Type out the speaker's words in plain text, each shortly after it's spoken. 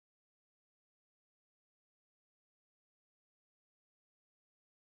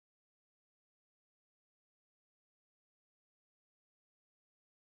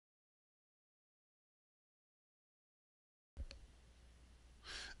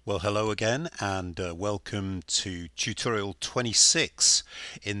Well, hello again, and welcome to tutorial 26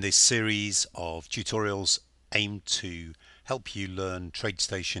 in this series of tutorials aimed to help you learn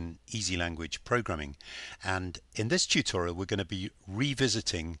Tradestation EasyLanguage programming. And in this tutorial, we're going to be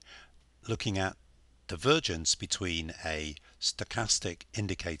revisiting looking at divergence between a stochastic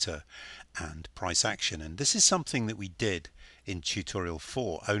indicator and price action. And this is something that we did in tutorial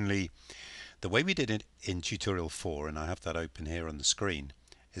 4, only the way we did it in tutorial 4, and I have that open here on the screen,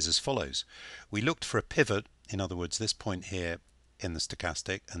 is as follows. We looked for a pivot, in other words this point here in the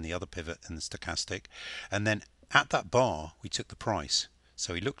stochastic and the other pivot in the stochastic, and then at that bar we took the price.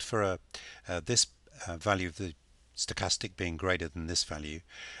 So we looked for this value of the stochastic being greater than this value,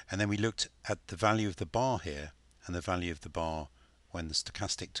 and then we looked at the value of the bar here and the value of the bar when the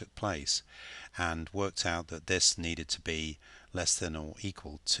stochastic took place, and worked out that this needed to be less than or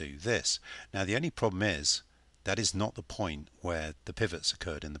equal to this. Now the only problem is that is not the point where the pivots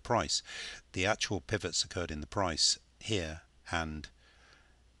occurred in the price. The actual pivots occurred in the price here and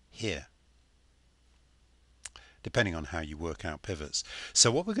here, depending on how you work out pivots.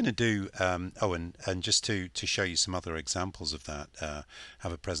 So what we're going to do, and just to show you some other examples of that,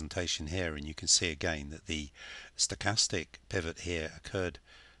 have a presentation here, and you can see again that the stochastic pivot here occurred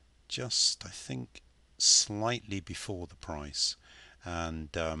just, I think, slightly before the price. And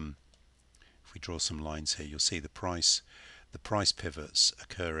if we draw some lines here, you'll see the price pivots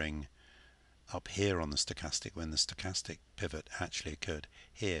occurring up here on the stochastic when the stochastic pivot actually occurred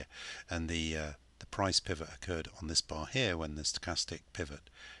here, and the price pivot occurred on this bar here when the stochastic pivot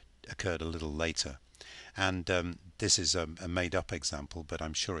occurred a little later. And this is a made-up example, but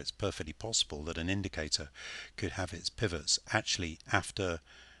I'm sure it's perfectly possible that an indicator could have its pivots actually after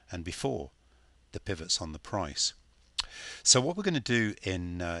and before the pivots on the price. So what we're going to do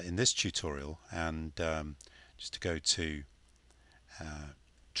in this tutorial, and just to go to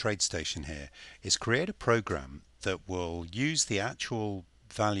Tradestation here, is create a program that will use the actual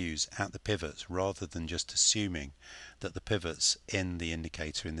values at the pivots rather than just assuming that the pivots in the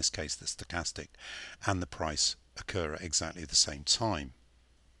indicator, in this case the stochastic, and the price occur at exactly the same time.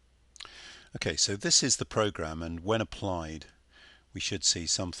 Okay, so this is the program, and when applied we should see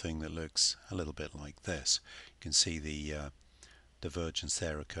something that looks a little bit like this. You can see the divergence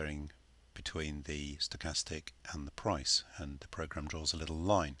there occurring between the stochastic and the price, and the program draws a little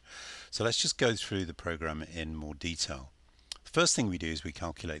line. So let's just go through the program in more detail. The first thing we do is we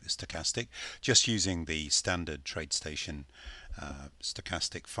calculate the stochastic just using the standard Tradestation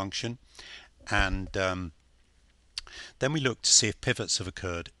stochastic function, and then we look to see if pivots have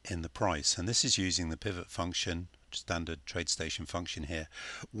occurred in the price, and this is using the pivot function, standard Tradestation function here,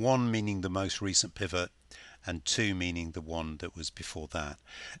 1 meaning the most recent pivot and 2 meaning the one that was before that.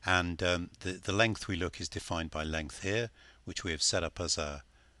 And the length we look is defined by length here, which we have set up as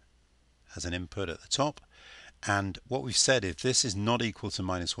an input at the top. And what we've said, if this is not equal to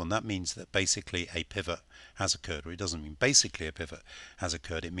 -1, that means that basically a pivot has occurred. Or it doesn't mean basically a pivot has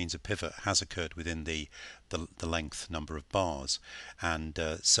occurred, it means a pivot has occurred within the length number of bars. And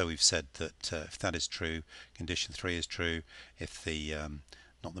so we've said that if that is true, condition 3 is true. If the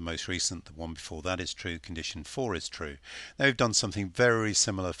not the most recent, the one before that is true, condition 4 is true. Now we've done something very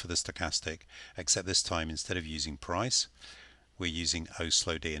similar for the stochastic, except this time instead of using price, we're using O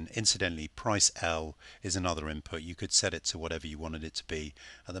slow D, and incidentally price L is another input. You could set it to whatever you wanted it to be.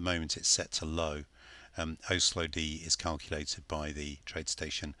 At the moment it's set to low. O slow D is calculated by the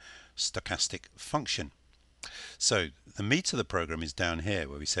Tradestation stochastic function. So the meat of the program is down here,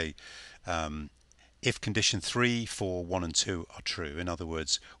 where we say if condition 3, 4, 1 and 2 are true. In other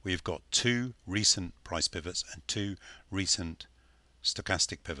words, we've got 2 recent price pivots and 2 recent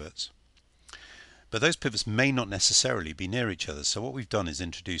stochastic pivots. But those pivots may not necessarily be near each other. So what we've done is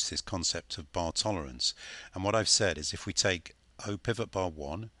introduce this concept of bar tolerance. And what I've said is if we take O pivot bar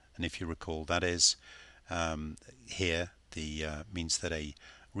 1, and if you recall that is here, the means that a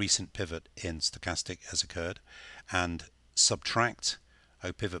recent pivot in stochastic has occurred, and subtract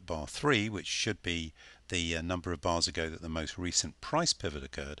O pivot bar 3, which should be the number of bars ago that the most recent price pivot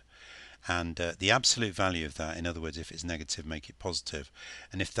occurred, and the absolute value of that, in other words, if it's negative, make it positive,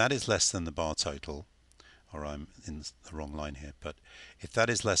 and if that is less than the bar total, or I'm in the wrong line here, but if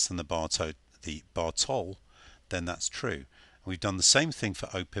that is less than the bar toll, then that's true. And we've done the same thing for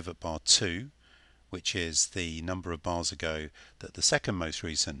O pivot bar 2, which is the number of bars ago that the second most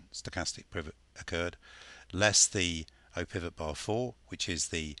recent stochastic pivot occurred, less the O pivot bar 4, which is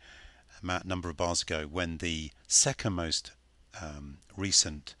the number of bars ago when the second most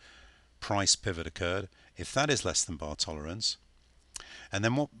recent price pivot occurred. If that is less than bar tolerance, And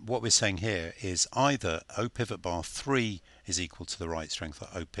then what we're saying here is either O pivot bar 3 is equal to the right strength or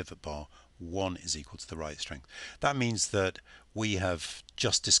O pivot bar 1 is equal to the right strength. That means that we have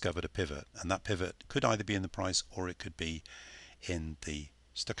just discovered a pivot, and that pivot could either be in the price or it could be in the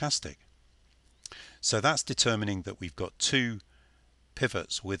stochastic. So that's determining that we've got two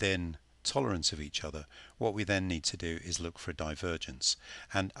pivots within tolerance of each other. What we then need to do is look for a divergence.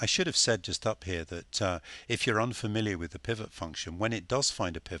 And I should have said just up here that if you're unfamiliar with the pivot function, when it does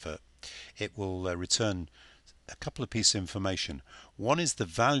find a pivot, it will return a couple of pieces of information. One is the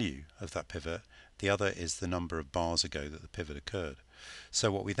value of that pivot, the other is the number of bars ago that the pivot occurred.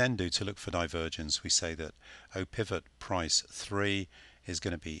 So what we then do to look for divergence, we say that O pivot price 3 is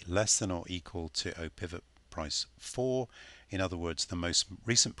going to be less than or equal to O pivot price 4. In other words, the most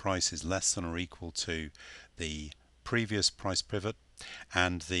recent price is less than or equal to the previous price pivot,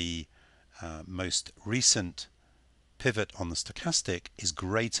 and the most recent pivot on the stochastic is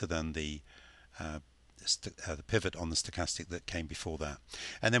greater than the pivot on the stochastic that came before that.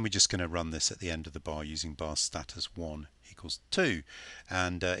 And then we're just going to run this at the end of the bar using bar status 1 equals 2,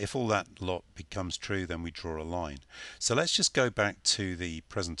 and if all that lot becomes true, then we draw a line. So let's just go back to the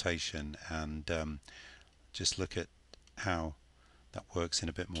presentation and just look at how that works in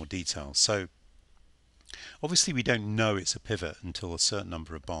a bit more detail. So obviously we don't know it's a pivot until a certain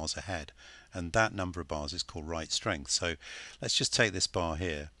number of bars ahead, and that number of bars is called right strength. So let's just take this bar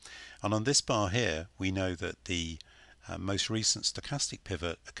here, and on this bar here we know that the most recent stochastic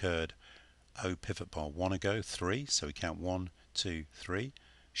pivot occurred O pivot bar 1 ago, 3, so we count 1, 2, 3.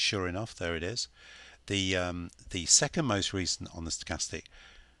 Sure enough, there it is. The second most recent on the stochastic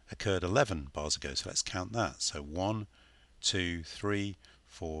occurred 11 bars ago, so let's count that. So 1, 2, 3,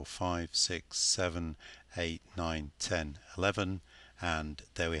 4, 5, 6, 7, 8, 9, 10, 11, and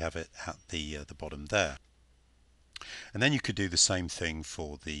there we have it at the bottom there. And then you could do the same thing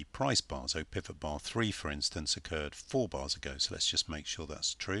for the price bars. So pivot bar 3, for instance, occurred 4 bars ago. So let's just make sure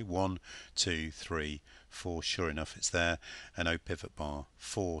that's true. 1, 2, 3, 4. Sure enough, it's there. And O pivot bar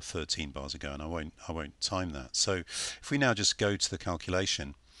 4, 13 bars ago. And I won't time that. So if we now just go to the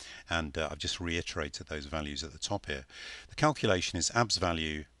calculation, and I've just reiterated those values at the top here. The calculation is ABS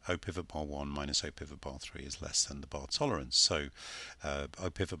value O pivot bar 1 minus O pivot bar 3 is less than the bar tolerance. So O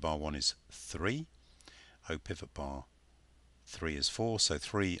pivot bar 1 is 3. O pivot bar 3 is 4, so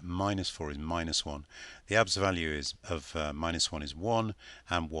 3 minus 4 is minus 1. The ABS value is of minus 1 is 1,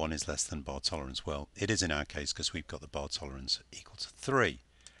 and 1 is less than bar tolerance. Well, it is in our case because we've got the bar tolerance equal to 3.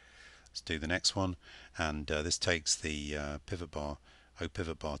 Let's do the next one, and this takes the pivot bar O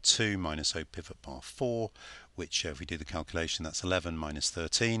pivot bar 2 minus O pivot bar 4, which if we do the calculation, that's 11 minus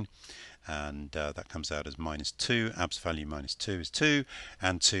 13, and that comes out as minus 2. ABS value minus 2 is 2,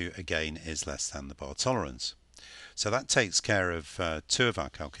 and 2 again is less than the bar tolerance. So that takes care of 2 of our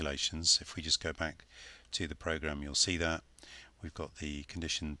calculations. If we just go back to the program, you'll see that we've got the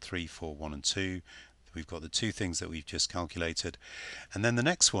condition 3, 4, 1 and 2. We've got the 2 things that we've just calculated, and then the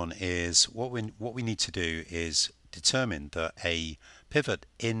next one is what we need to do is determine that a pivot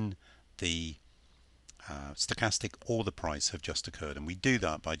in the stochastic or the price have just occurred, and we do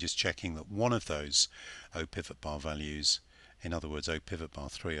that by just checking that one of those O pivot bar values, in other words O pivot bar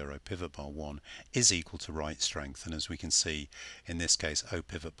 3 or O pivot bar 1, is equal to right strength. And as we can see in this case, O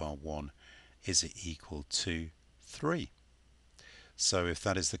pivot bar 1 is equal to 3. So if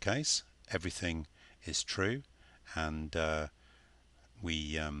that is the case, everything is true, and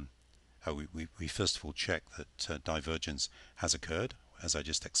we first of all check that divergence has occurred, as I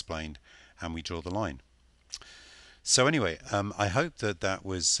just explained, and we draw the line. So anyway, I hope that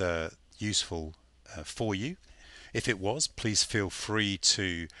was useful for you. If it was, please feel free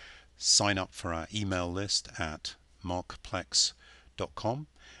to sign up for our email list at markplex.com,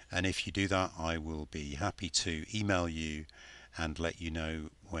 and if you do that, I will be happy to email you and let you know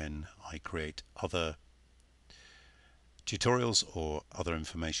when I create other tutorials or other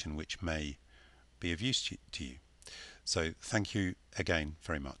information which may be of use to you. So thank you again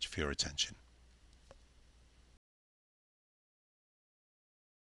very much for your attention.